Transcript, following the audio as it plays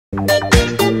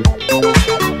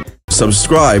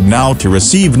Subscribe now to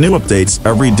receive new updates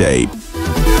every day.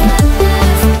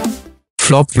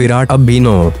 Flop Virat अब भी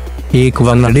no, एक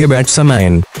one day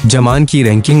batsman Zaman की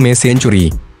रैंकिंग में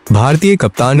सेंचुरी। भारतीय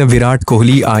कप्तान Virat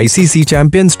Kohli ICC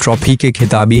champions trophy के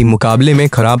खिताबी मुकाबले में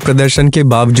खराब प्रदर्शन के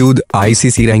बावजूद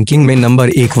आईसीसी रैंकिंग में नंबर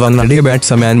 1 वनडे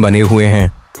बैट्समैन बने हुए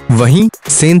हैं। वहीं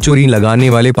सेंचुरी लगाने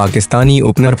वाले पाकिस्तानी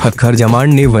ओपनर फखर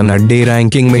जमान ने वनडे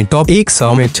रैंकिंग में टॉप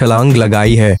 100 में छलांग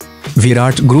लगाई है।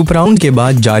 विराट ग्रुप राउंड के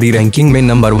बाद जारी रैंकिंग में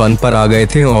नंबर 1 पर आ गए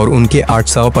थे और उनके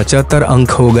 875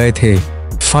 अंक हो गए थे।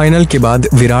 फाइनल के बाद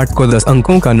विराट को 10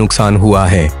 अंकों का नुकसान हुआ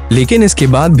है, लेकिन इसके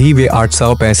बाद भी वे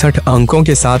 865 अंकों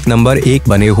के साथ नंबर 1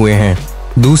 बने हुए हैं।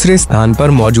 दूसरे स्थान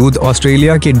पर मौजूद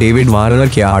ऑस्ट्रेलिया के डेविड वार्नर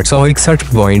के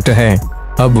 861 पॉइंट है।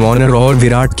 अब वार्नर और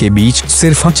विराट के बीच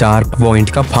सिर्फ 4 पॉइंट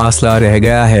का फासला रह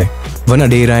गया है।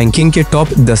 वनडे रैंकिंग के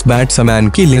टॉप 10 बैट्समैन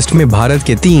की लिस्ट में भारत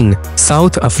के 3,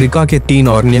 साउथ अफ्रीका के 3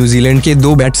 और न्यूजीलैंड के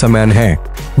 2 बैट्समैन हैं।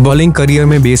 बॉलिंग करियर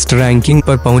में बेस्ट रैंकिंग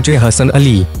पर पहुंचे हसन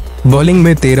अली। बॉलिंग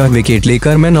में 13 विकेट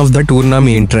लेकर मैन ऑफ द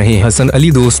टूर्नामेंट रहे हसन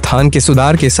अली 2 स्थान के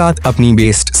सुधार के साथ अपनी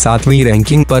बेस्ट 7वीं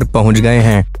रैंकिंग पर पहुंच गए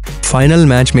हैं। फाइनल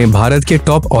मैच में भारत के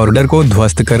टॉप ऑर्डर को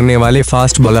ध्वस्त करने वाले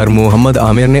फास्ट बॉलर मोहम्मद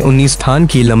आमिर ने 19 स्थान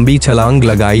की लंबी छलांग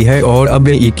लगाई है और अब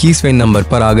वे 21वें नंबर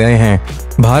पर आ गए हैं।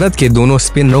 भारत के दोनों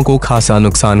स्पिनरों को खासा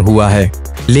नुकसान हुआ है।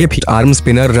 Left arm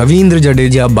spinner Ravindra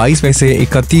Jadeja 22वें से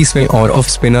 31वें और ऑफ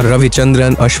स्पिनर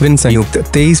रविचंद्रन अश्विन संयुक्त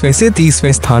 23वें से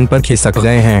 30वें स्थान पर खिसक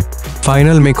गए हैं।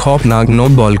 फाइनल में खौफनाक नो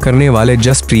बॉल करने वाले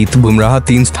जसप्रीत बुमराह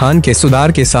 3 स्थान के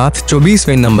सुधार के साथ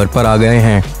 24वें नंबर पर आ गए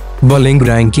हैं। बॉलिंग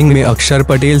रैंकिंग में अक्षर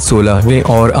पटेल 16वें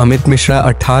और अमित मिश्रा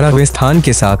 18वें स्थान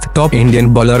के साथ टॉप इंडियन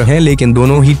बॉलर हैं, लेकिन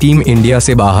दोनों ही टीम इंडिया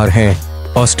से बाहर हैं।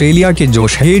 ऑस्ट्रेलिया के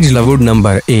Josh Hazlewood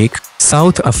number 1,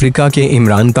 south Africa के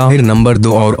इमरान ताहिर नंबर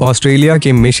 2 और ऑस्ट्रेलिया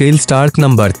के मिशेल स्टार्क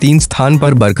नंबर 3 स्थान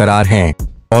पर बरकरार हैं।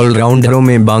 ऑलराउंडरों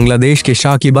में बांग्लादेश के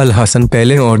शाकिब अल हसन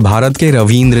पहले और भारत के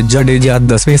रविंद्र जडेजा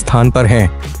 10वें स्थान पर हैं।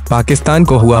 पाकिस्तान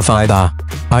को हुआ फायदा।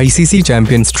 आईसीसी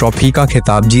चैंपियंस ट्रॉफी का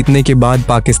खिताब जीतने के बाद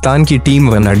पाकिस्तान की टीम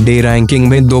वनडे रैंकिंग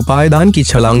में 2 पायदान की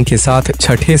छलांग के साथ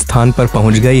 6ठे स्थान पर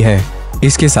पहुंच गई है।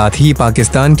 इसके साथ ही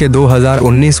पाकिस्तान के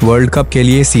 2019 वर्ल्ड कप के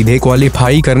लिए सीधे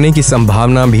क्वालिफाई करने की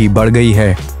संभावना भी बढ़ गई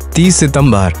है। 30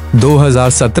 सितंबर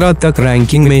 2017 तक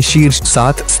रैंकिंग में शीर्ष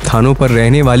 7 स्थानों पर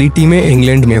रहने वाली टीमें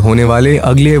इंग्लैंड में होने वाले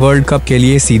अगले वर्ल्ड कप के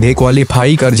लिए सीधे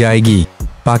क्वालिफाई कर जाएगी।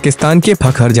 पाकिस्तान के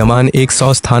फखर जमान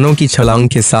 100 स्थानों की छलांग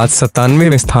के साथ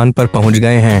 97वें स्थान पर पहुंच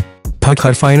गए हैं।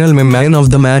 फखर फाइनल में मैन ऑफ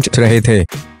द मैच रहे थे।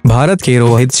 भारत के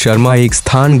रोहित शर्मा 1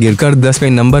 स्थान गिरकर 10वें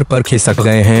नंबर पर खिसक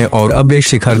गए हैं और अब वे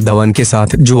शिखर धवन के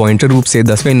साथ ज्वाइंट रूप से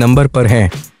 10वें नंबर पर हैं।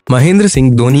 महेंद्र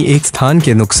सिंह धोनी 1 स्थान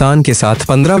के नुकसान के साथ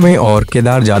 15वें और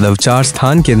केदार जाधव 4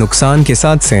 स्थान के नुकसान के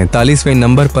साथ 47वें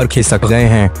नंबर पर खिसक गए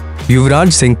हैं।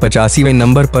 युवराज सिंह 85वें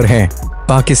नंबर पर हैं।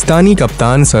 पाकिस्तानी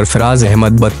कप्तान सरफराज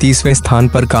अहमद 32वें स्थान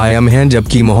पर कायम हैं,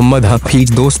 जबकि मोहम्मद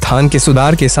हफीज 2 स्थान के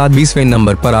सुधार के साथ 20वें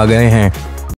नंबर पर आ गए हैं।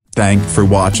 Thanks for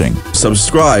watching.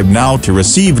 Subscribe now to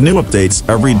receive new updates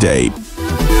every day.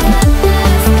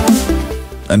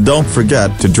 And don't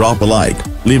forget to drop a like,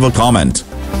 leave a comment.